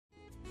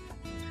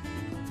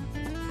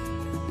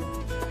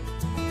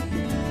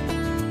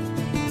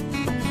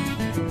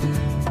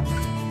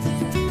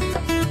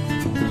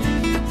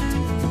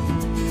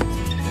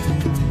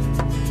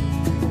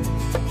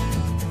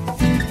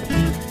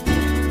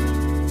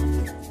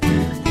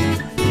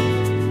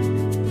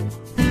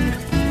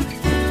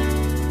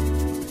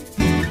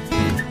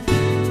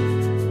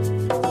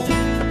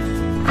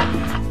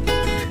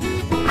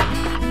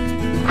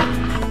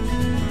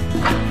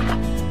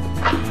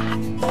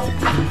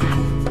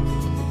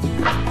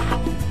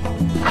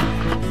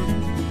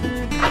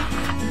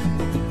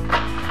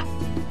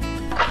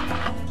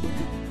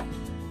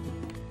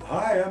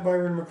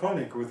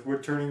clinic with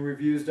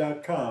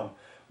woodturningreviews.com,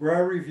 where I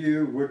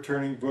review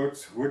woodturning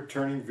books,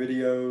 woodturning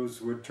videos,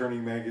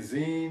 woodturning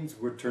magazines,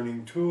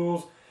 woodturning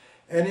tools,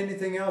 and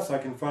anything else I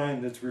can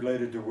find that's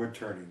related to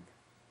woodturning.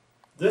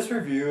 This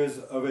review is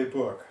of a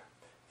book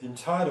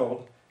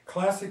entitled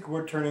Classic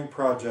Woodturning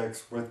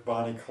Projects with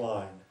Bonnie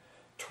Klein,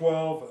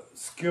 12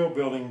 Skill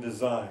Building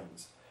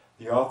Designs.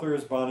 The author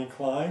is Bonnie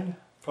Klein,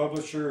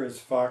 publisher is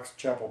Fox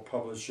Chapel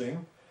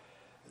Publishing.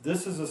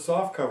 This is a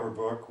softcover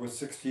book with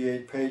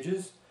 68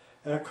 pages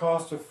and a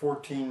cost of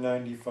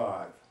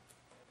 $14.95.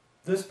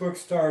 This book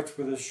starts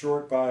with a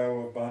short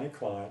bio of Bonnie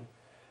Klein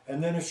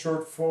and then a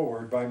short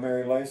foreword by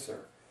Mary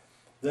Lacer,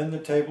 then the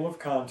table of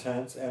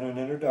contents and an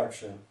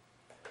introduction,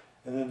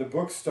 and then the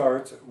book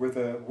starts with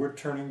a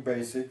woodturning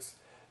basics,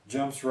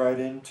 jumps right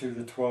into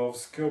the 12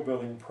 skill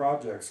building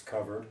projects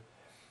covered,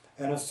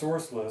 and a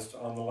source list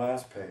on the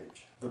last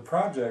page. The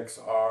projects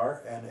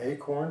are an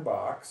acorn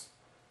box,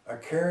 a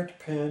carrot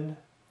pin,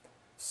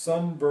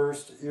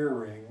 sunburst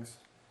earrings,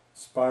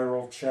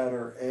 spiral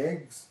chatter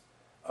eggs,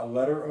 a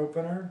letter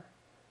opener,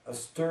 a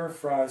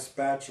stir-fry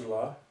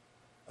spatula,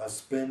 a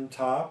spin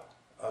top,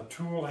 a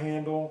tool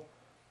handle,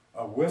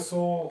 a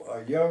whistle,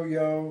 a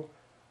yo-yo,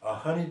 a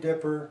honey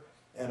dipper,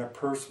 and a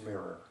purse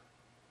mirror.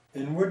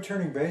 In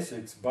Woodturning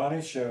Basics,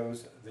 Bonnie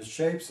shows the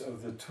shapes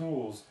of the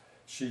tools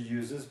she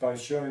uses by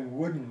showing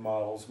wooden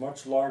models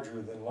much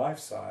larger than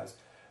life-size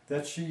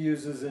that she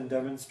uses in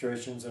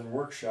demonstrations and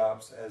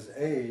workshops as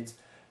aids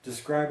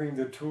describing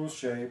the tool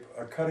shape,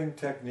 a cutting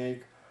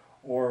technique,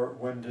 or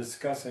when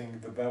discussing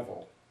the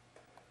bevel.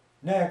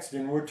 Next,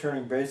 in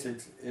Woodturning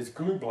Basics is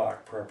glue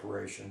block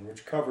preparation,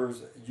 which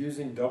covers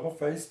using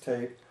double-faced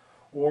tape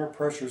or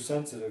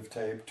pressure-sensitive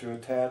tape to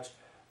attach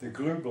the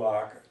glue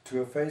block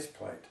to a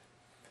faceplate,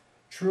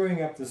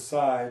 truing up the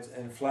sides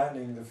and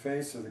flattening the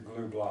face of the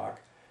glue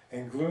block,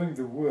 and gluing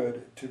the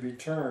wood to be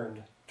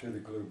turned to the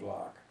glue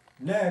block.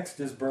 Next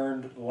is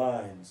burned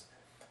lines.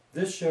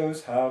 This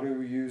shows how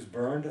to use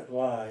burned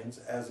lines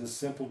as a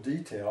simple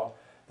detail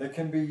that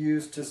can be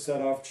used to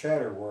set off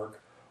chatter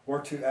work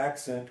or to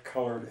accent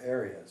colored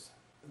areas.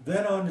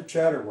 Then on to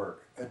chatter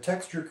work, a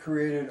texture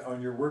created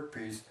on your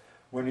workpiece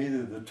when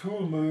either the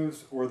tool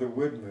moves or the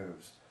wood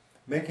moves,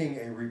 making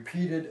a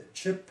repeated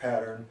chip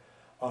pattern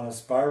on a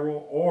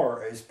spiral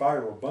or a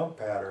spiral bump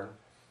pattern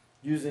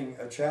using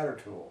a chatter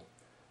tool.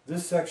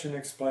 This section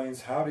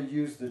explains how to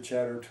use the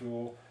chatter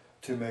tool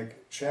to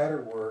make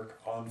chatter work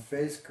on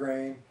face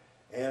grain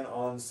and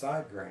on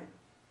side grain.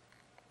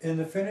 In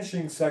the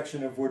finishing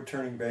section of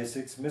Woodturning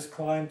Basics, Ms.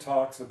 Klein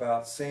talks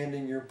about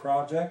sanding your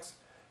projects,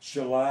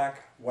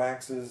 shellac,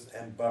 waxes,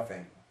 and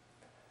buffing.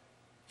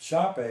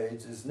 Shop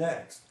aids is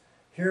next.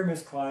 Here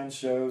Ms. Klein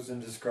shows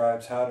and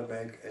describes how to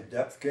make a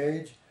depth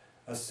gauge,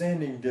 a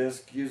sanding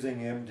disc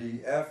using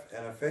MDF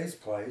and a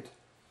faceplate,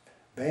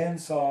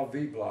 bandsaw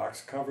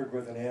V-blocks covered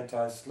with an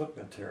anti-slip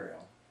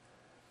material.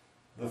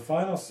 The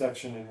final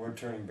section in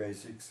Woodturning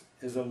Basics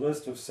is a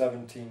list of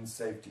 17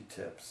 safety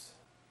tips.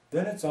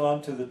 Then it's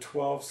on to the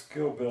 12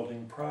 skill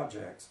building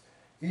projects.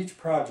 Each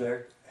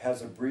project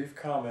has a brief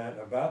comment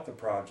about the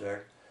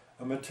project,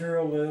 a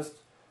material list,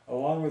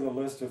 along with a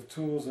list of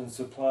tools and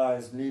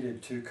supplies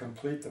needed to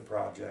complete the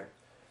project.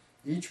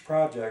 Each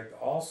project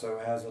also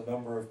has a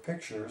number of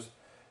pictures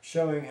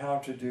showing how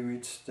to do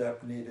each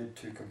step needed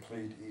to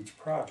complete each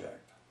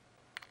project.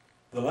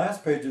 The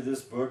last page of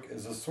this book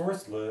is a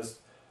source list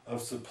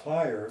of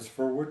suppliers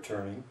for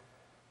woodturning,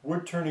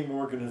 woodturning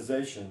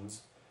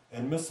organizations,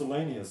 and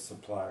miscellaneous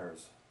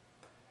suppliers,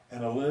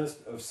 and a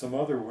list of some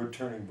other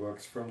woodturning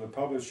books from the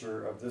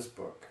publisher of this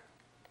book.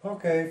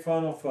 Okay,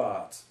 final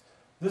thoughts.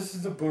 This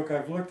is a book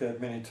I've looked at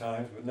many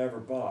times but never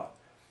bought,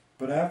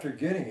 but after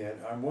getting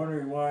it, I'm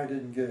wondering why I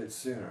didn't get it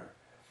sooner.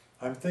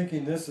 I'm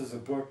thinking this is a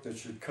book that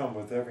should come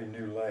with every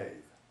new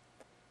lathe.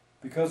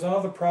 Because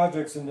all the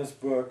projects in this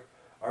book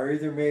are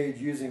either made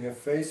using a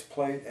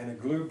faceplate and a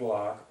glue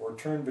block or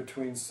turned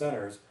between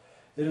centers,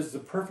 it is the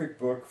perfect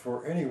book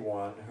for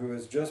anyone who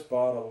has just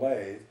bought a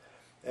lathe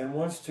and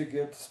wants to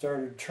get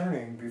started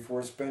turning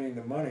before spending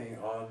the money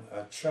on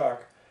a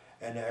chuck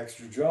and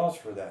extra jaws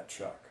for that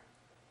chuck.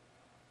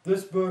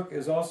 This book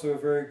is also a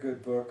very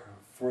good book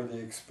for the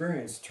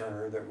experienced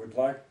turner that would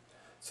like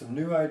some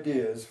new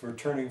ideas for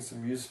turning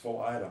some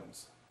useful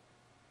items.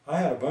 I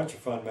had a bunch of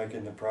fun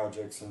making the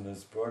projects in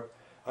this book.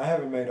 I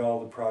haven't made all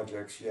the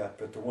projects yet,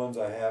 but the ones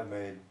I have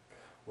made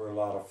were a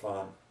lot of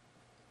fun.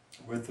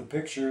 With the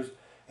pictures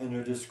and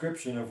the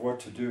description of what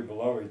to do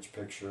below each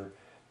picture,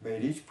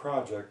 made each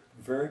project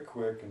very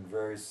quick and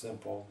very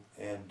simple,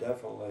 and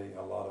definitely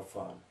a lot of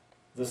fun.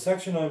 The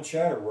section on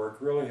chatter work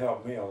really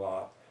helped me a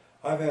lot.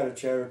 I've had a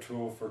chatter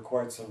tool for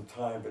quite some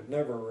time, but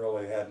never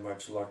really had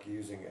much luck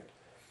using it.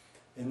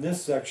 In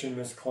this section,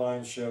 Ms.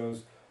 Klein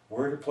shows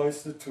where to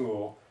place the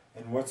tool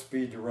and what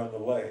speed to run the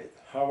lathe.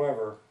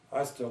 However,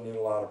 I still need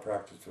a lot of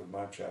practice with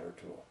my chatter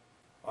tool.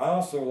 I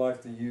also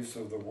like the use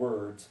of the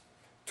words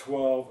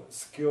 12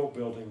 skill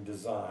building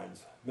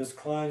designs. Ms.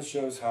 Klein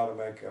shows how to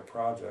make a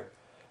project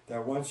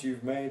that once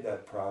you've made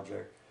that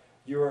project,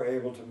 you are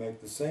able to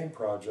make the same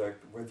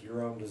project with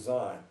your own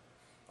design.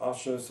 I'll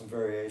show some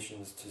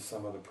variations to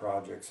some of the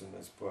projects in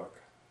this book.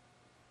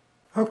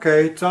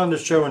 Okay, it's on to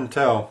show and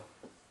tell.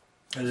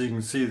 As you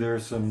can see,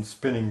 there's some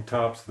spinning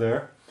tops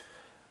there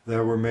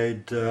that were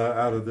made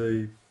out of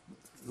the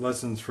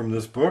lessons from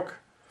this book.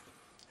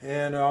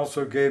 And it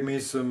also gave me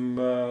some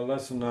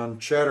lesson on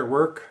chatter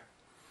work.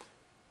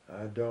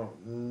 I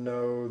don't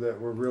know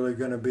that we're really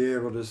going to be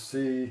able to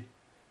see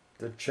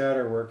the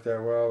chatter work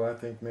that well. I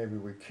think maybe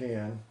we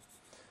can.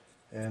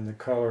 And the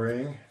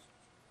coloring.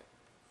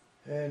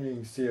 And you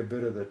can see a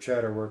bit of the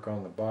chatter work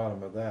on the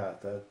bottom of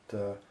that.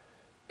 That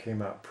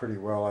came out pretty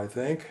well, I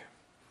think.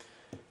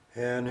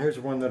 And here's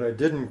one that I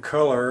didn't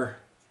color,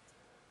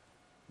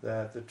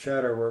 that the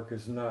chatter work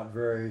is not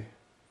very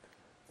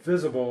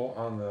visible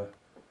on the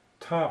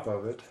top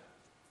of it,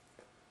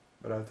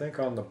 but I think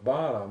on the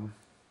bottom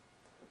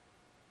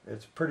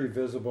it's pretty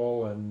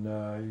visible, and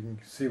you can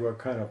see what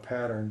kind of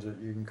patterns that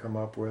you can come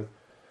up with.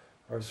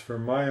 As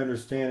from my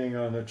understanding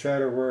on the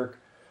chatter work,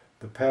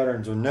 the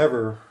patterns are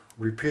never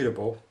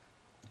repeatable.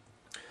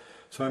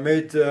 So I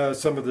made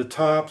some of the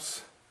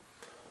tops.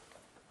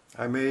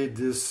 I made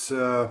this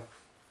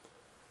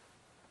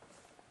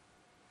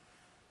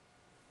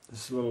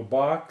this little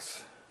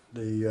box,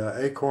 the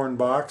acorn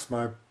box.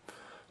 My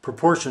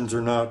proportions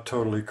are not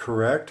totally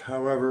correct.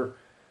 However,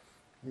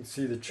 you can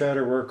see the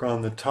chatter work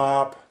on the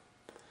top,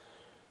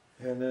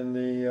 and then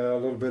the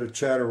little bit of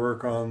chatter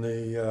work on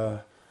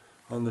the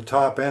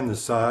top and the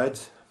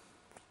sides.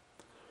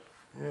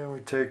 And we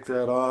take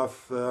that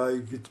off.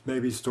 You could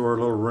maybe store a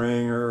little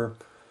ring or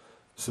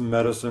some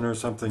medicine or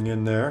something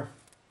in there.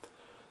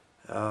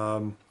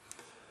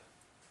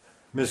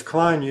 Miss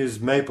Klein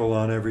used maple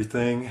on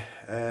everything,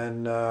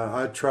 and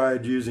I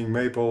tried using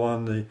maple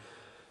on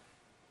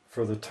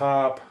for the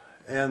top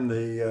and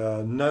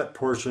the nut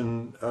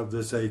portion of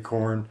this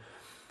acorn.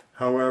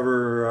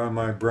 However,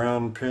 my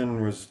brown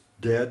pin was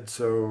dead,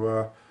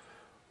 so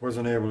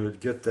wasn't able to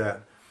get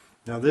that.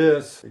 Now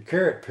this, the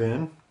carrot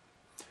pin,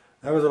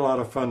 that was a lot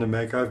of fun to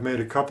make. I've made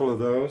a couple of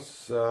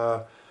those.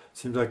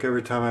 Seems like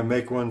every time I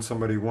make one,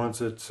 somebody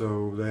wants it,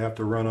 so they have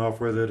to run off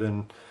with it,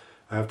 and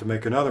I have to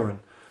make another one.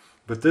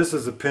 But this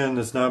is a pin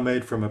that's not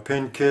made from a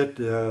pin kit.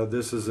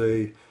 This is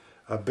a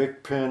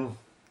big pin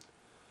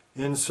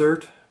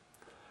insert.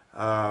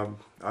 I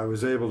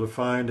was able to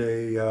find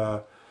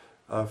a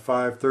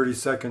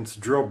 5/32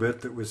 drill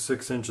bit that was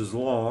 6 inches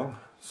long,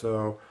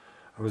 so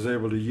I was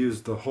able to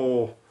use the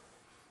whole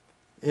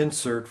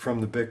insert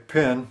from the big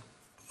pin.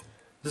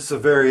 This is a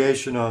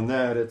variation on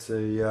that. It's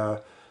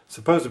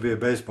supposed to be a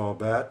baseball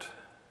bat.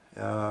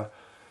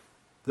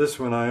 This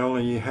one I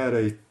only had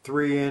a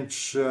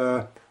 3-inch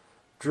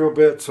drill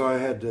bit, so I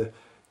had to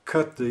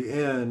cut the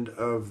end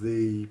of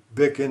the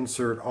Bic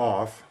insert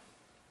off.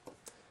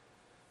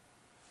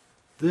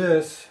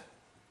 This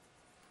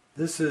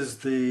is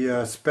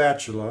the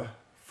spatula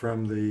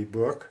from the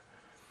book.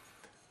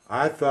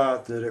 I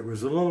thought that it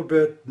was a little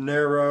bit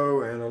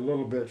narrow and a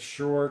little bit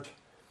short,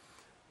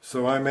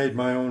 so I made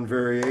my own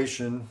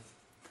variation.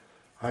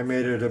 I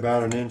made it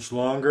about 1 inch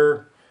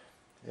longer,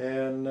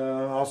 and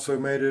also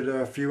made it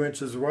a few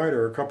inches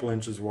wider, a couple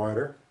inches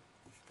wider.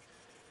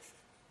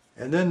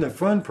 And then the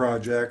fun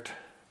project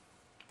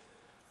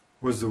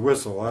was the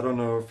whistle. I don't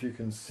know if you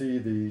can see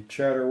the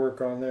chatter work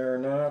on there or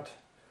not,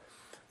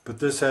 but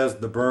this has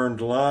the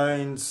burned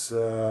lines,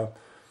 and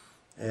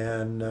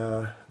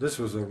this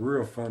was a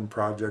real fun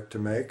project to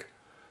make.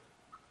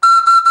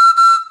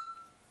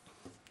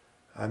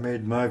 I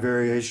made my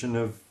variation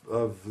of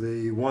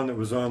the one that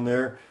was on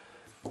there.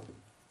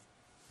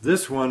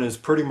 This one is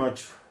pretty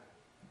much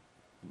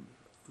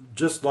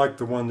just like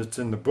the one that's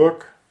in the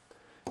book,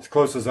 as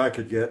close as I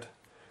could get.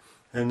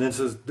 And this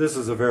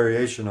is a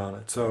variation on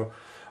it. So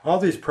all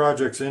these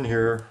projects in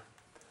here,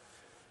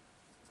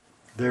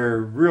 they're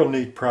real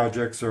neat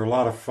projects. They're a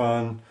lot of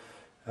fun.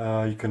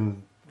 You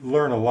can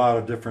learn a lot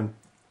of different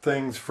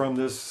things from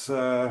this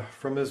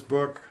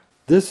book.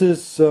 This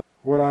is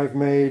what I've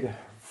made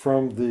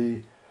from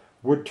the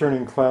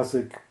Woodturning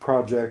Classic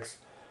projects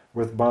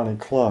with Bonnie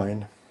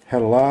Klein.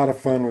 Had a lot of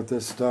fun with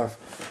this stuff,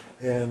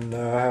 and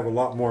I have a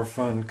lot more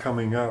fun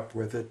coming up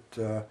with it.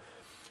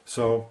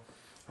 So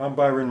I'm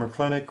Byron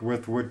McClintock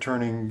with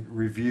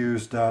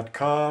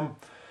woodturningreviews.com.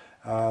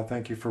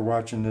 Thank you for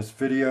watching this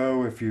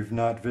video. If you've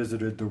not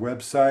visited the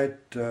website,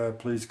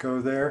 please go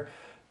there,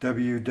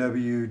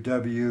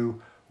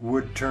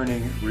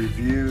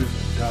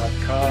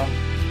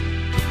 www.woodturningreviews.com.